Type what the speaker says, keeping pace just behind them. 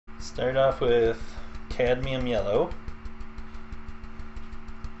Start off with cadmium yellow.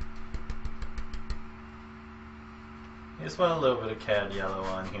 You just want a little bit of cad yellow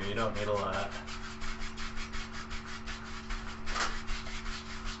on here, you don't need a lot.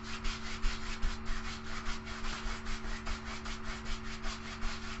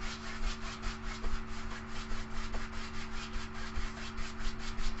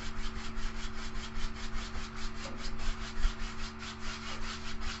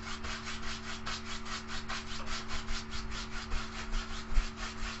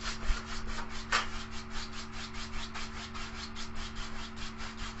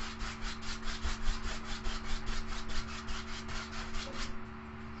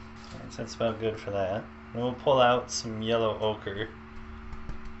 So that's about good for that. And we'll pull out some yellow ochre.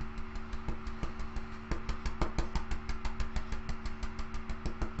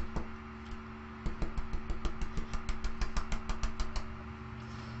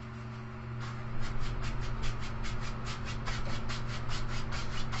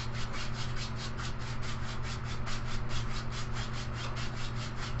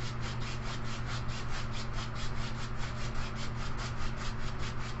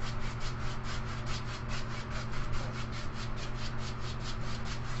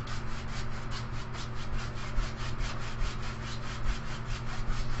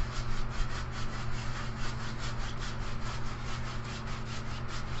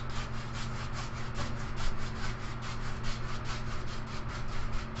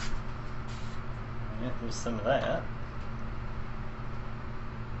 There's some of that.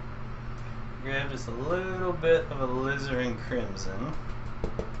 Grab just a little bit of alizarin crimson.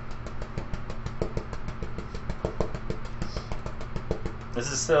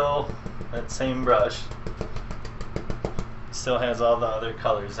 This is still that same brush. Still has all the other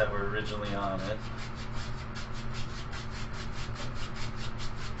colors that were originally on it.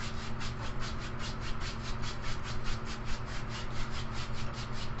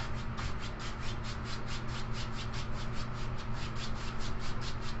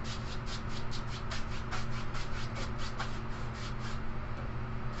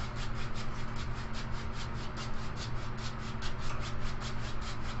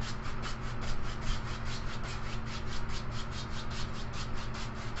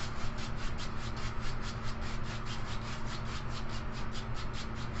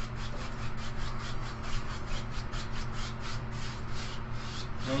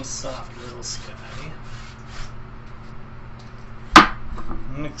 Nice soft little sky.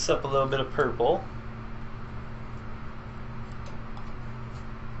 Mix up a little bit of purple.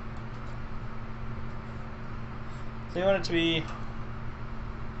 So you want it to be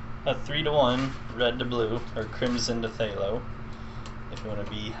a 3-to-1 red to blue, or crimson to phthalo, if you want to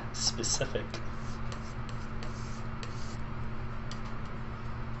be specific.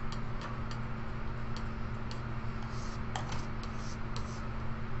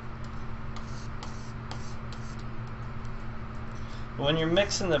 When you're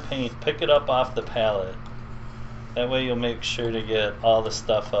mixing the paint, pick it up off the palette. That way you'll make sure to get all the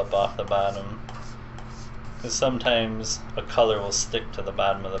stuff up off the bottom. Because sometimes a color will stick to the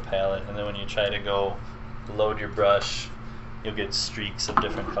bottom of the palette, and then when you try to go load your brush, you'll get streaks of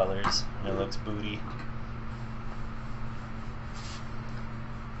different colors, and it looks booty.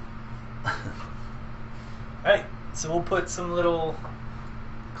 Alright, so we'll put some little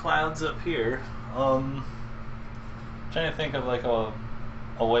clouds up here. Trying to think of like a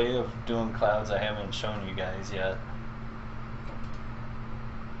way of doing clouds I haven't shown you guys yet.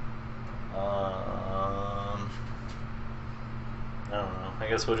 I don't know. I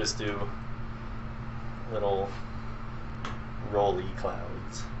guess we'll just do little rolly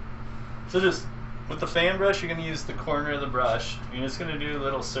clouds. So just with the fan brush, you're going to use the corner of the brush. You're just going to do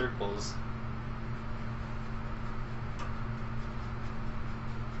little circles.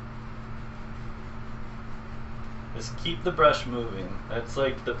 Just keep the brush moving. That's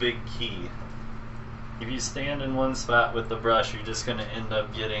like the big key. If you stand in one spot with the brush, you're just going to end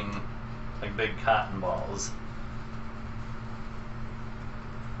up getting like big cotton balls.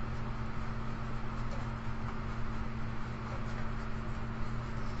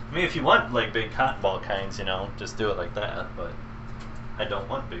 I mean, if you want like big cotton ball kinds, you know, just do it like that, but I don't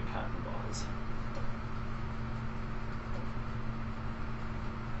want big cotton balls.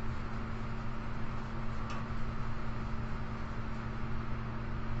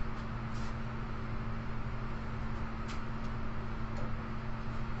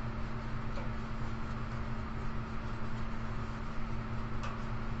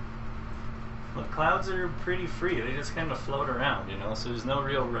 Look, clouds are pretty free. They just kind of float around, you know, so there's no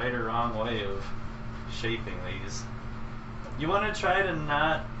real right or wrong way of shaping these. You want to try to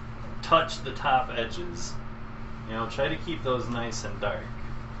not touch the top edges. You know, try to keep those nice and dark,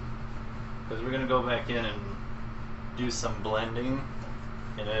 because we're going to go back in and do some blending,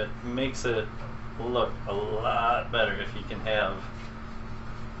 and it makes it look a lot better if you can have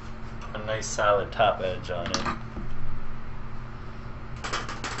a nice solid top edge on it.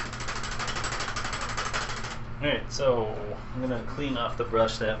 Alright, so I'm going to clean off the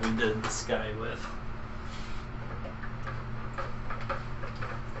brush that we did the sky with.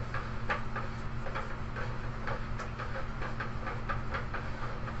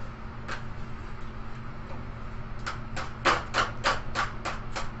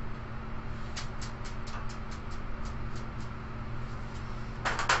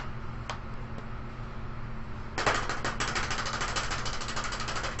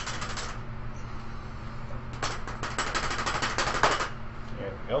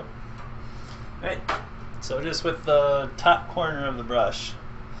 Alright, so just with the top corner of the brush,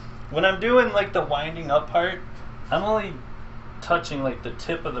 when I'm doing like the winding up part, I'm only touching like the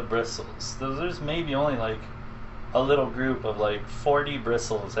tip of the bristles. So there's maybe only like a little group of like 40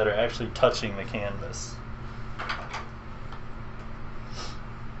 bristles that are actually touching the canvas.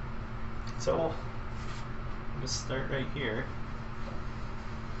 So just start right here.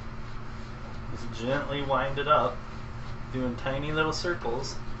 Just gently wind it up, doing tiny little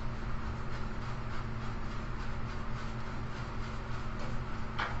circles.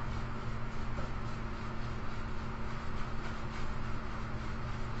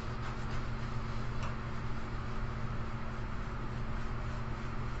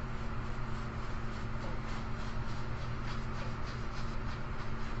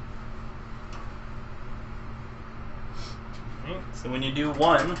 So when you do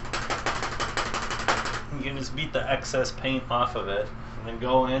one, you can just beat the excess paint off of it, and then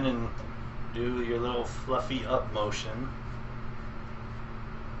go in and do your little fluffy up motion.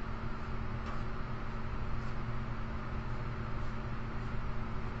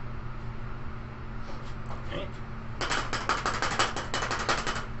 Okay.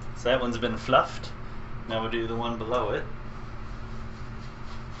 So that one's been fluffed. Now we'll do the one below it.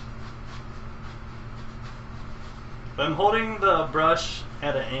 I'm holding the brush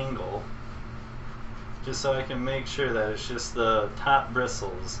at an angle just so I can make sure that it's just the top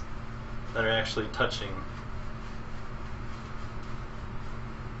bristles that are actually touching.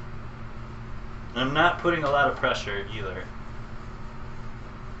 And I'm not putting a lot of pressure either.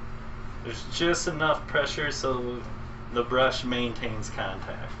 There's just enough pressure so the brush maintains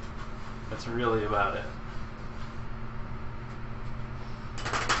contact. That's really about it.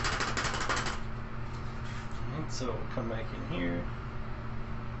 So come back in here,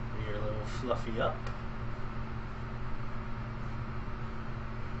 do your little fluffy up.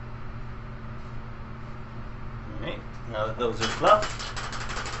 Alright, now that those are fluffed,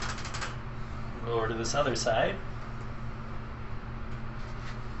 we'll go over to this other side.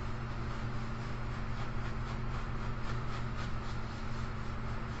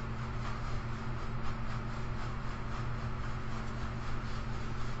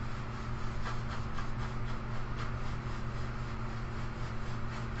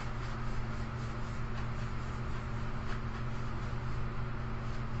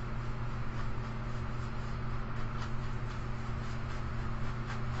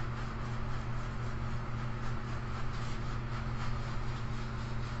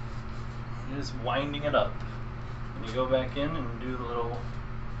 Just winding it up, and you go back in and do the little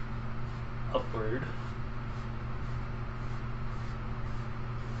upward.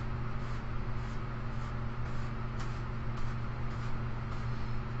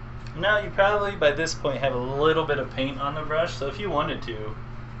 Now you probably by this point have a little bit of paint on the brush, so if you wanted to,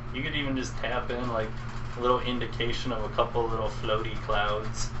 you could even just tap in like a little indication of a couple little floaty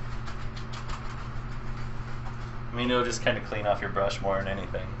clouds. I mean, it'll just kind of clean off your brush more than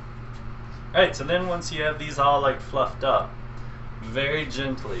anything. Alright, so then once you have these all like fluffed up, very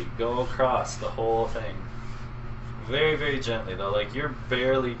gently go across the whole thing. Very, very gently though, like you're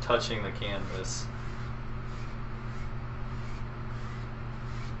barely touching the canvas.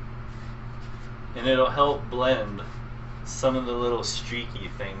 And it'll help blend some of the little streaky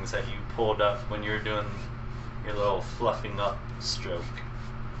things that you pulled up when you're doing your little fluffing up stroke.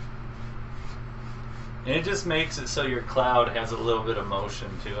 And it just makes it so your cloud has a little bit of motion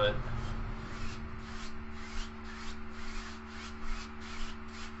to it.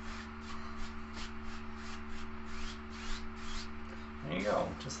 There you go,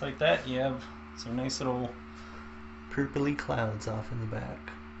 just like that you have some nice little purpley clouds off in the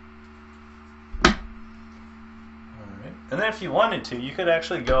back. Alright, and then if you wanted to, you could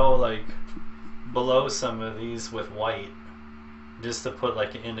actually go like below some of these with white. just to put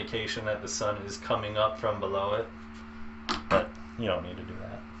like an indication that the sun is coming up from below it, but you don't need to do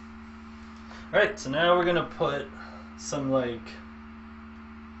that. Alright, so now we're gonna put some like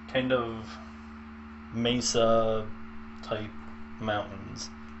kind of mesa type mountains,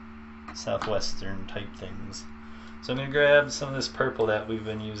 southwestern type things. So I'm gonna grab some of this purple that we've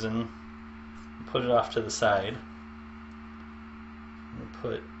been using and put it off to the side. I'm gonna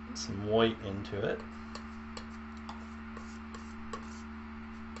put some white into it.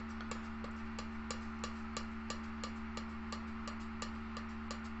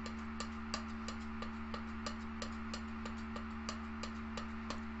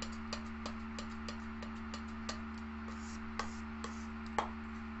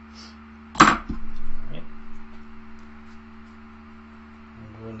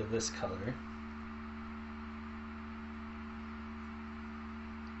 Into this color.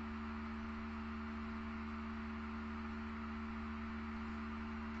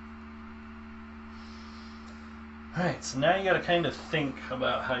 Alright, so now you gotta kind of think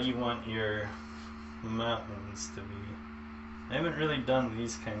about how you want your mountains to be. I haven't really done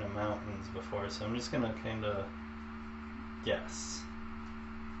these kind of mountains before, so I'm just gonna kind of guess.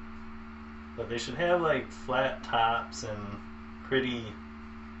 But they should have like flat tops and pretty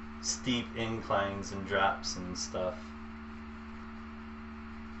steep inclines and drops and stuff.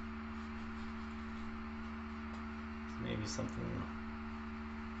 Maybe something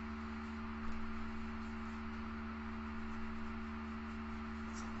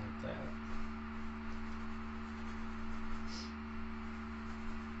like that.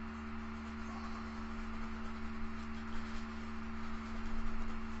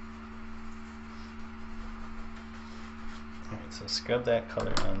 Alright, so scrub that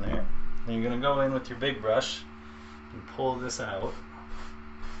color on there. Then you're going to go in with your big brush and pull this out.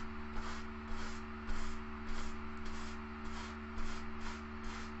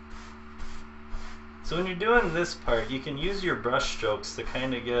 So when you're doing this part, you can use your brush strokes to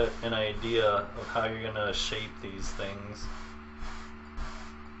kind of get an idea of how you're going to shape these things.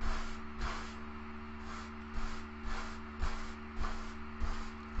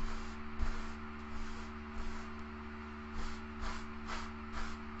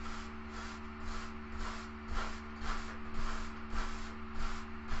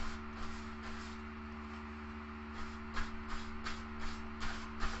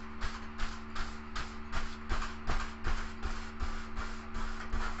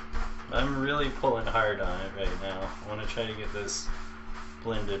 I'm really pulling hard on it right now. I want to try to get this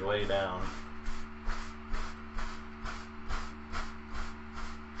blended way down.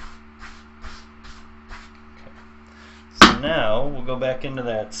 Okay. So now we'll go back into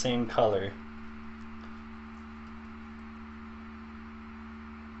that same color.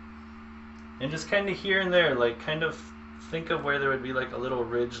 And just kind of here and there, like kind of think of where there would be like a little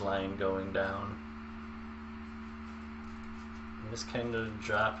ridge line going down. Just kind of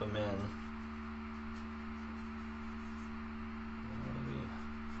drop them in.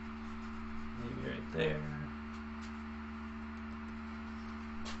 Maybe right there.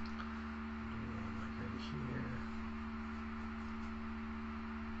 Like right here.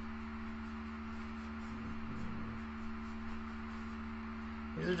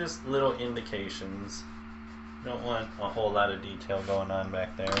 These are just little indications. You don't want a whole lot of detail going on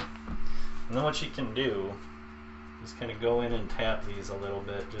back there. And then what you can do just kind of go in and tap these a little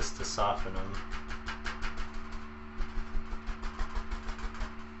bit just to soften them.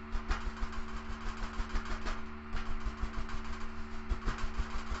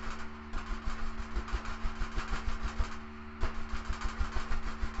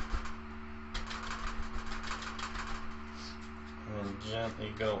 And then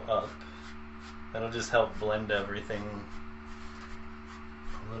gently go up. That'll just help blend everything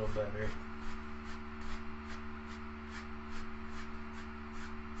a little better.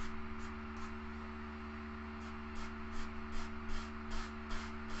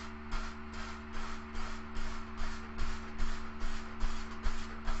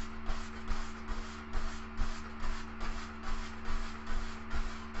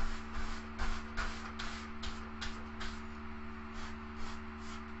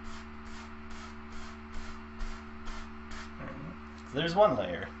 So there's one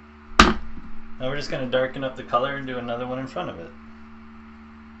layer. Now we're just going to darken up the color and do another one in front of it.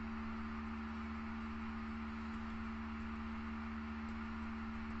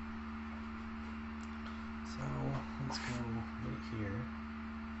 So let's go right here.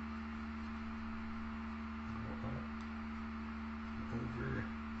 Go up, over,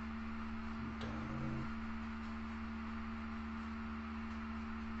 down.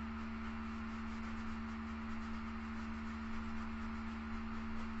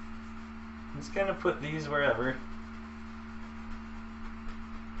 Just gonna put these wherever.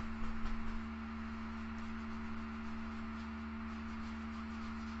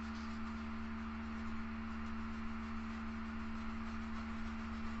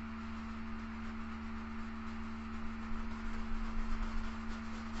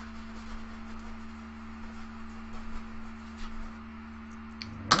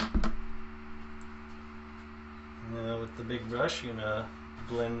 With the big brush, you're gonna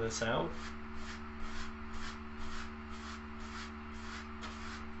blend this out.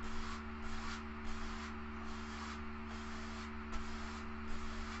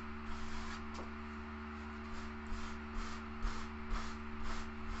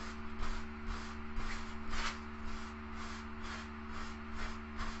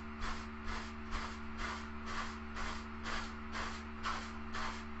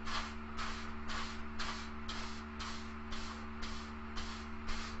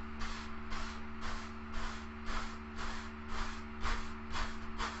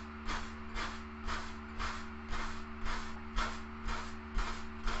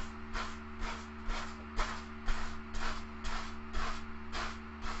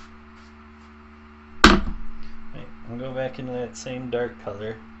 And go back into that same dark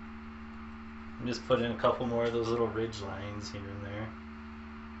color and just put in a couple more of those little ridge lines here and there.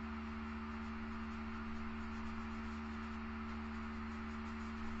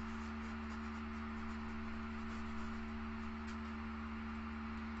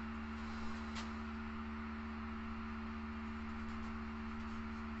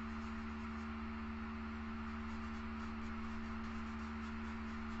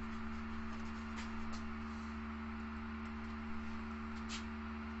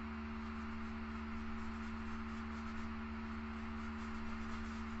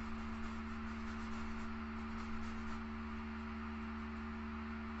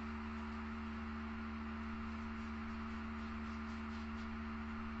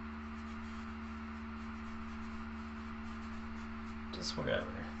 Just wherever.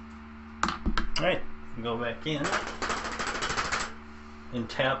 Alright, go back in and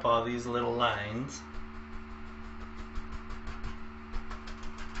tap all these little lines.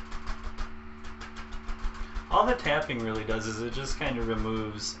 All the tapping really does is it just kind of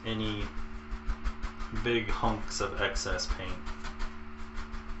removes any big hunks of excess paint.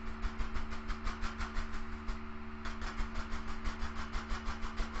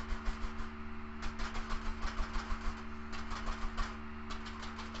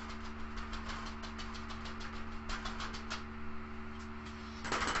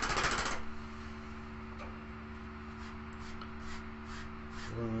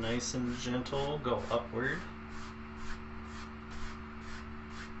 Nice and gentle, go upward.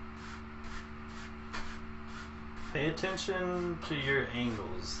 Pay attention to your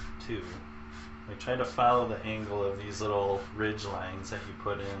angles too. Like try to follow the angle of these little ridge lines that you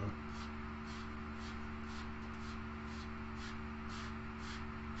put in.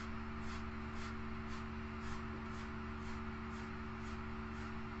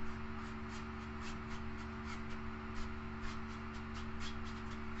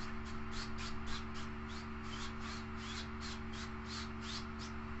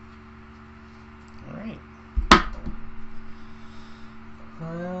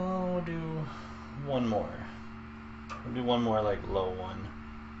 We'll do one more. We'll do one more like low one.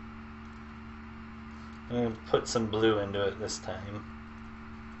 I'm going to put some blue into it this time.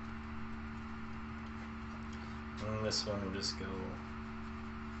 And this one will just go.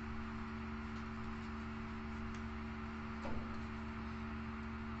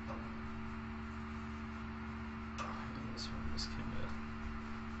 And this one just kind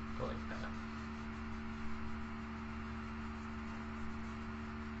of go like that.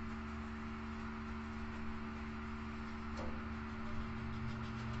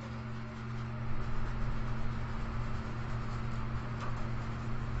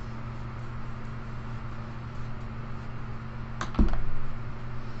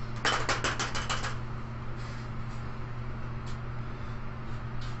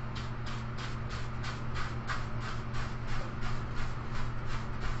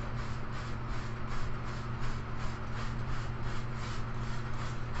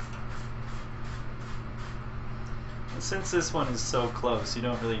 Since this one is so close, you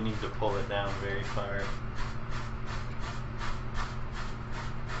don't really need to pull it down very far.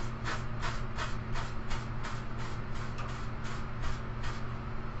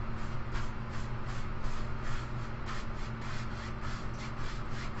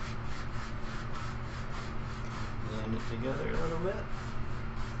 Blend it together a little bit.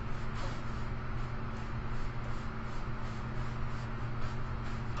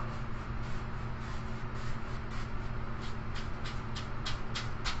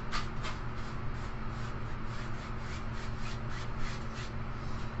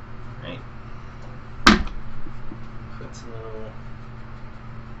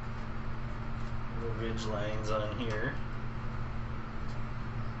 ridge lines on here.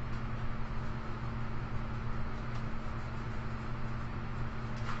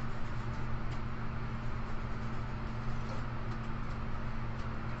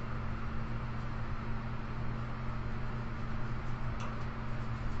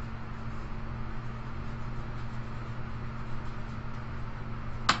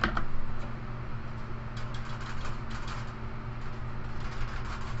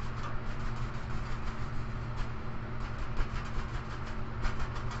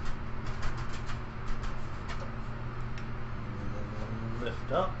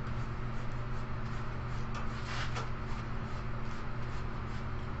 Lift up.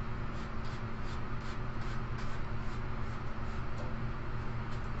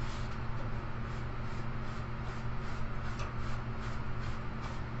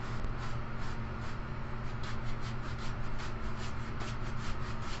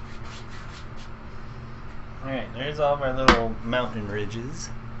 Alright, there's all of our little mountain ridges.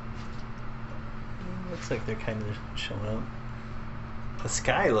 Looks like they're kind of showing up. The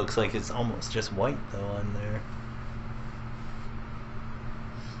sky looks like it's almost just white though on there.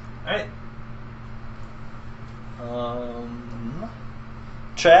 Alright.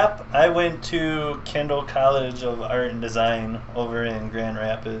 Trap, I went to Kendall College of Art and Design over in Grand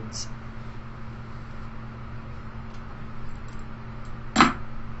Rapids.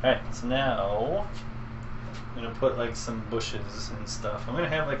 Alright, so now I'm gonna put like some bushes and stuff. I'm gonna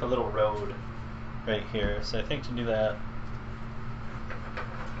have like a little road right here, so I think to do that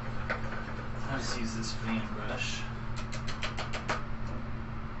I'll just use this fan brush.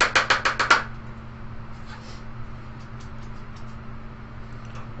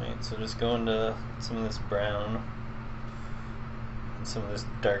 Right, so just go into some of this brown and some of this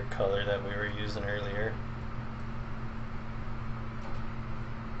dark color that we were using earlier.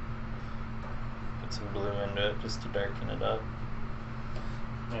 Put some blue into it just to darken it up.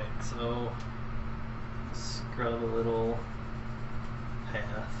 Right, so scrub a little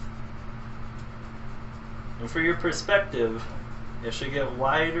path. And for your perspective, it should get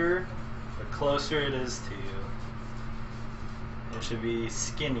wider the closer it is to you. It should be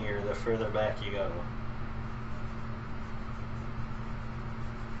skinnier the further back you go.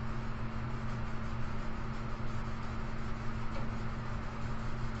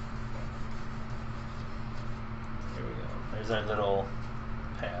 Here we go. There's our little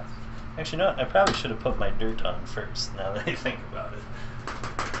path. Actually, no, I probably should have put my dirt on first, now that I think about it.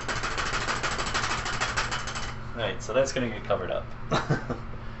 Alright, so that's going to get covered up.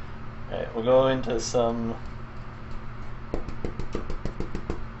 Alright, we'll go into some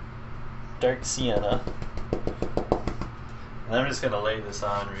dark sienna. And I'm just going to lay this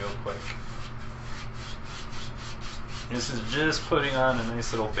on real quick. This is just putting on a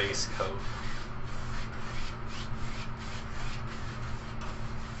nice little base coat.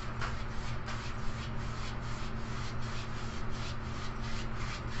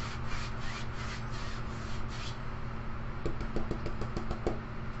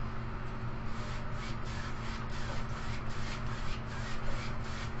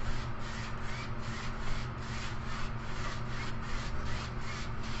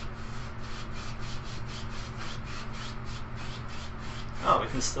 Oh, we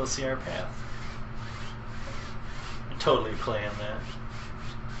can still see our path. I totally planned that.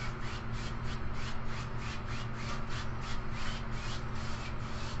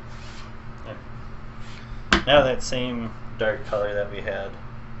 Right. Now that same dark color that we had,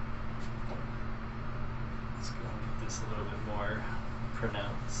 let's go make this a little bit more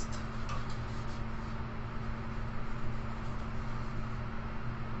pronounced.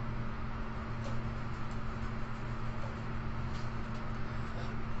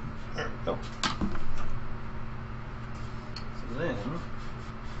 There we go. So then,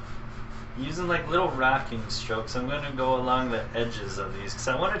 using like little rocking strokes, I'm going to go along the edges of these because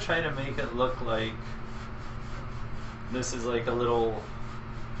I want to try to make it look like this is like a little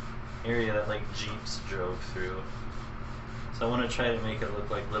area that like Jeeps drove through. So I want to try to make it look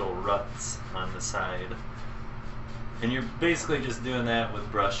like little ruts on the side. And you're basically just doing that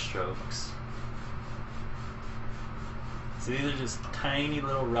with brush strokes. So these are just tiny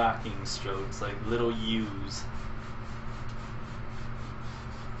little rocking strokes, like little U's.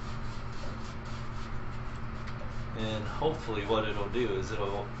 And hopefully what it'll do is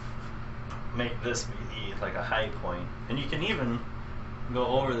it'll make this be like a high point. And you can even go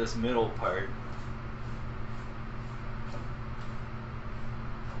over this middle part.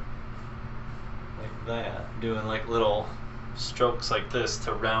 Like that, doing like little strokes like this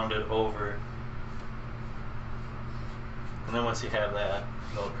to round it over. And then once you have that,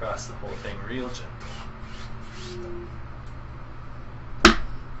 go across the whole thing real gentle.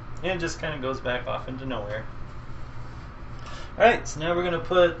 And it just kind of goes back off into nowhere. Alright, so now we're going to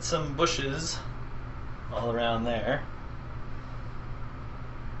put some bushes all around there.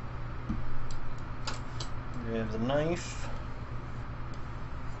 Grab the knife.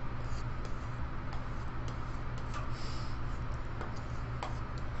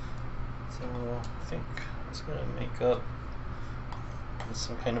 So I think I'm just going to make up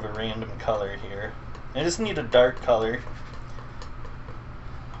some kind of a random color here. I just need a dark color.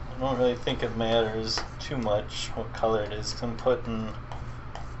 I don't really think it matters too much what color it is, because I'm putting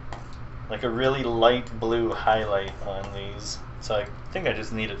like a really light blue highlight on these. So I think I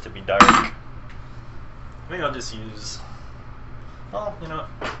just need it to be dark. Maybe I'll just use, well, you know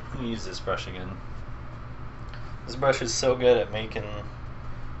what, let me use this brush again. This brush is so good at making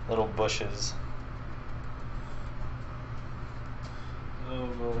little bushes. So we'll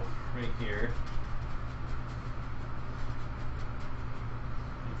go right here.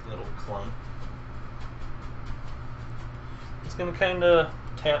 Make a little clump. Just gonna kind of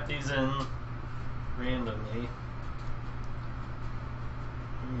tap these in randomly.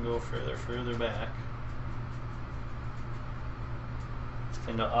 And go further back. It's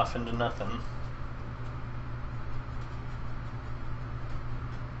kind of off into nothing.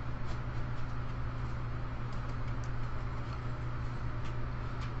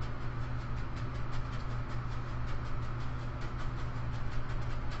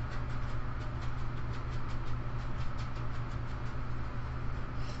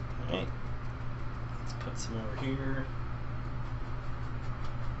 Alright, let's put some over here.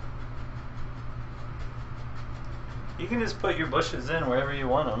 You can just put your bushes in wherever you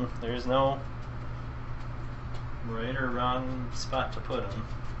want them. There's no right or wrong spot to put them.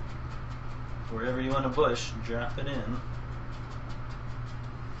 Wherever you want a bush, drop it in.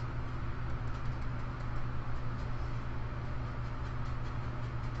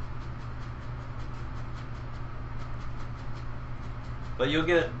 But you'll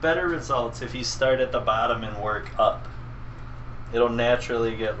get better results if you start at the bottom and work up. It'll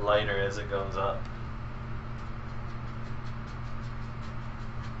naturally get lighter as it goes up.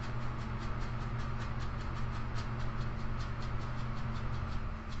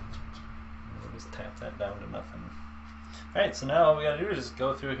 We'll just tap that down to nothing. Alright, so now all we gotta do is just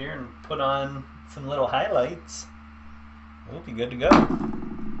go through here and put on some little highlights. We'll be good to go.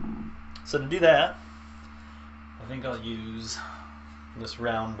 So to do that, I think I'll use this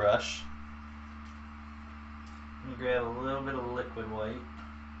round brush. Let me grab a little bit of liquid white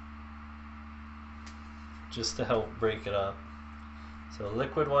just to help break it up. So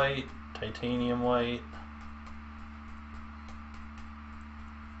liquid white, titanium white,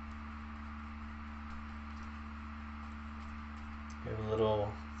 give a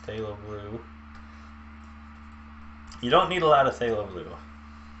little phthalo blue. You don't need a lot of phthalo blue.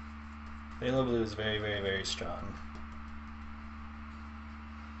 Phthalo blue is very strong.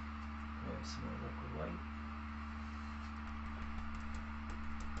 Some more liquid white.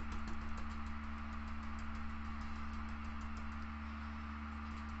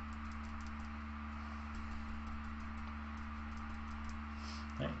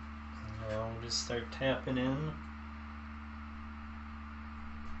 Right. Now we'll just start tapping in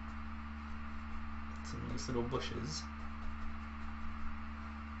some nice little bushes.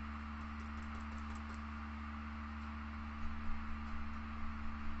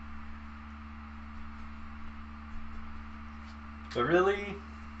 But really,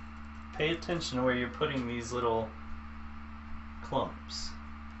 pay attention to where you're putting these little clumps.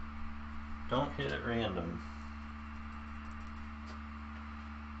 Don't hit at random.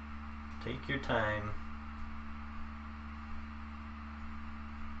 Take your time.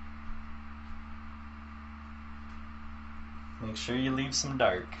 Make sure you leave some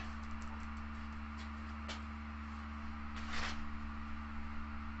dark.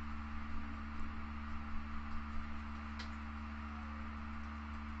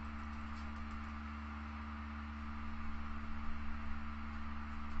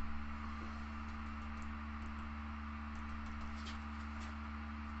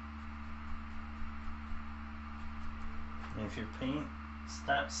 And if your paint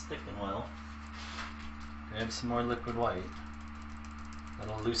stops sticking well, grab some more liquid white.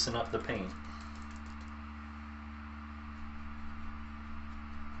 That'll loosen up the paint.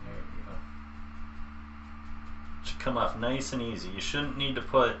 There you go. Should come off nice and easy. You shouldn't need to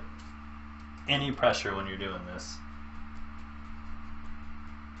put any pressure when you're doing this.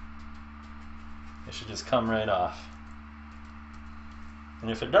 It should just come right off.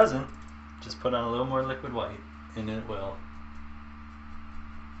 And if it doesn't, just put on a little more liquid white and it will.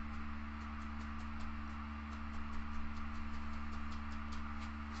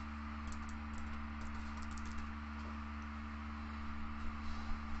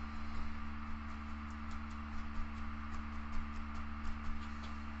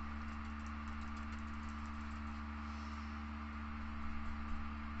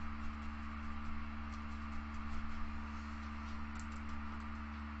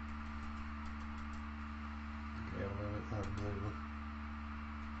 blue.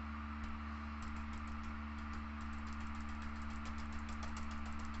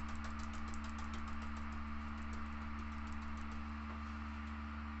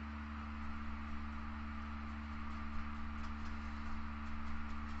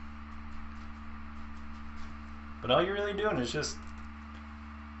 But all you're really doing is just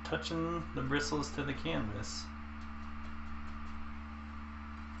touching the bristles to the canvas.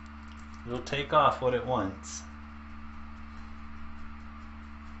 It'll take off what it wants.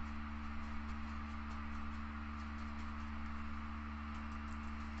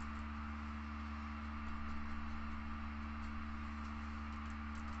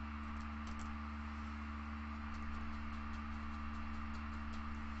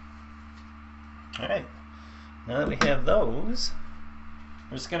 Alright, now that we have those,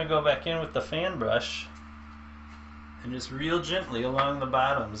 we're just going to go back in with the fan brush and just real gently along the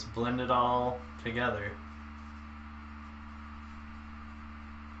bottoms blend it all together.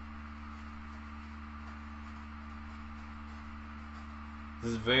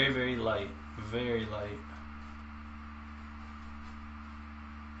 This is very, very light, very light.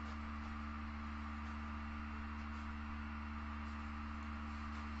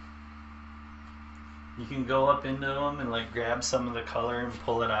 You can go up into them and like grab some of the color and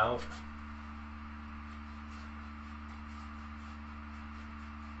pull it out.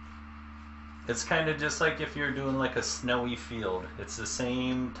 It's kind of just like if you're doing like a snowy field. It's the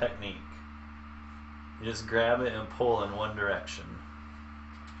same technique. You just grab it and pull in one direction.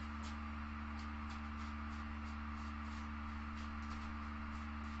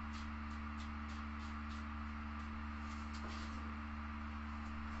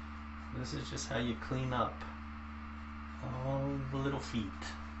 This is just how you clean up all the little feet.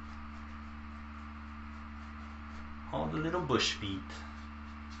 All the little bush feet.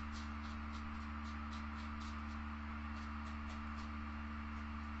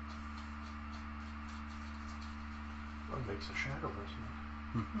 That makes a shadow, doesn't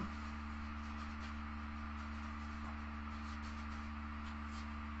it? Mm-hmm.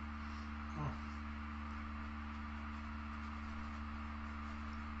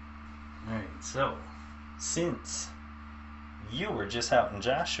 Alright, so since you were just out in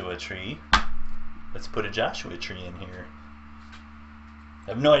Joshua Tree, let's put a Joshua Tree in here.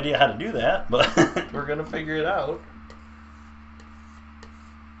 I have no idea how to do that, but we're gonna figure it out.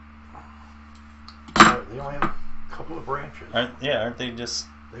 They only have a couple of branches. Aren't they just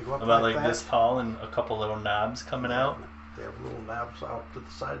They go up about like that. this tall and a couple little knobs coming out? They have little knobs out to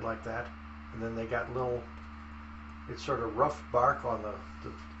the side like that, and then they got little. It's sort of rough bark on the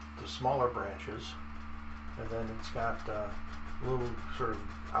smaller branches, and then it's got little sort of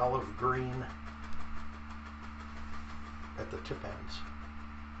olive green at the tip ends,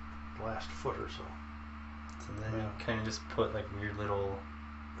 the last foot or so. So then you kind of just put like weird little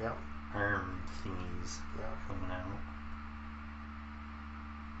Yeah. arm thingies coming out.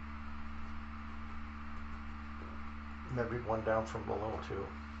 And there'd be one down from below too.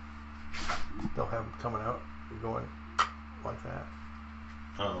 They'll have them coming out, going like that.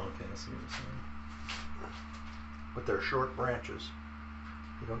 Oh, okay, I see what you're saying. But they're short branches.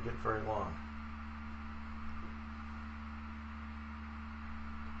 You don't get very long.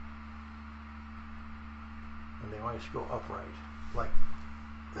 And they always go upright, like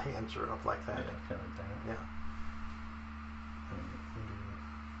the hands are up like that. Yeah, kind of like that. Yeah.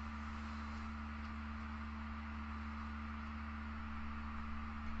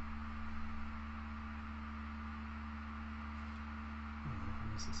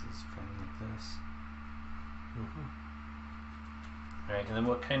 This is kind of like this. Mm-hmm. Alright, and then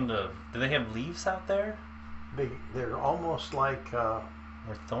what kind of... Do they have leaves out there? They're almost like Or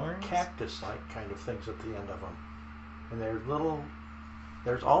thorns? cactus-like kind of things at the end of them. And they're little...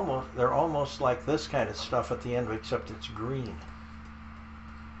 They're almost like this kind of stuff at the end, except it's green. Yeah,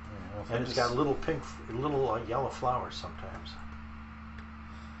 well, And it's got little yellow flowers sometimes.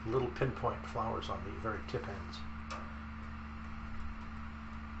 Little pinpoint flowers on the very tip ends.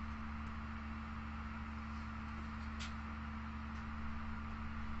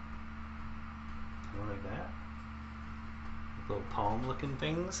 Like that? Like little palm-looking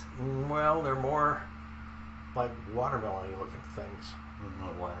things? Well, they're more like watermelon-y looking things. I don't know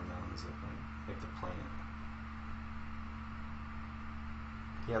what watermelons look like the plant.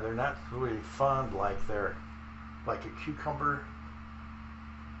 Yeah, they're not really fond like they're like a cucumber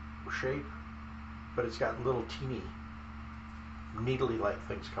shape, but it's got little teeny needly-like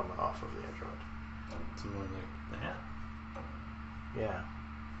things coming off of the edge of it. It's more like that. Yeah.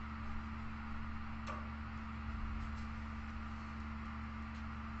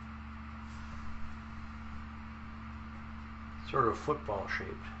 Sort of football shaped.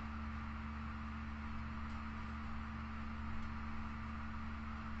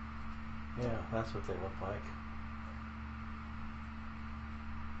 Yeah, that's what they look like.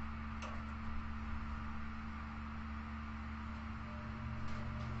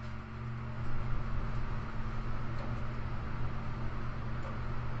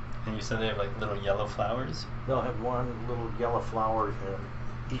 And you said they have like little yellow flowers? They'll have one little yellow flower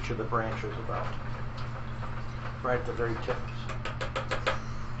in each of the branches about right at the very tips.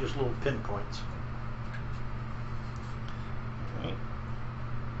 Just little pinpoints. Right.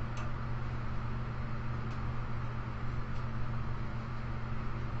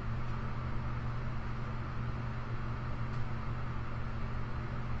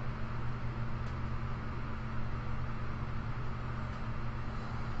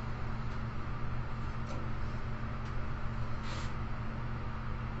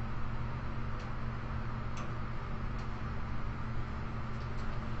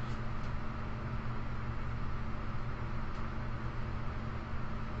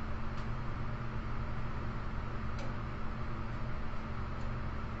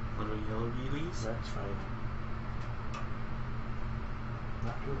 Little yellow lilies. That's fine.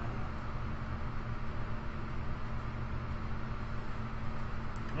 Not too many.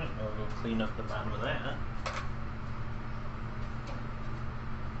 Alright, now we'll go clean up the bottom of that.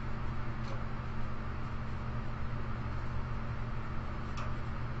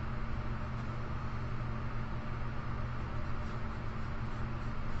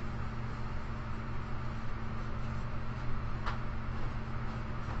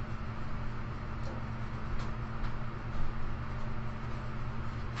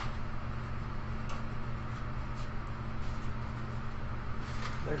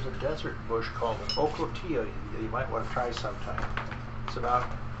 There's a desert bush called an ocotillo you might want to try sometime. It's about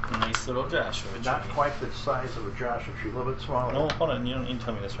A nice little Joshua tree. not quite the size of a Joshua tree, a little bit smaller. No, hold on, you don't need to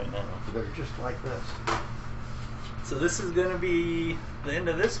tell me this right now. They're just like this. So this is going to be the end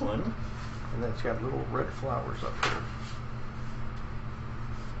of this one. And then it's got little red flowers up here.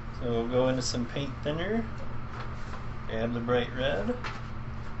 So we'll go into some paint thinner. Add the bright red.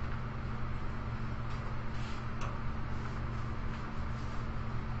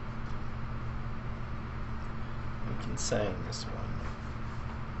 We can sign this one.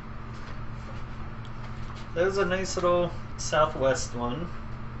 There's a nice little southwest one.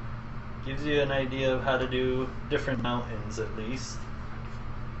 Gives you an idea of how to do different mountains at least.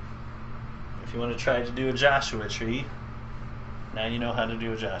 If you want to try to do a Joshua tree, now you know how to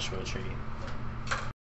do a Joshua tree.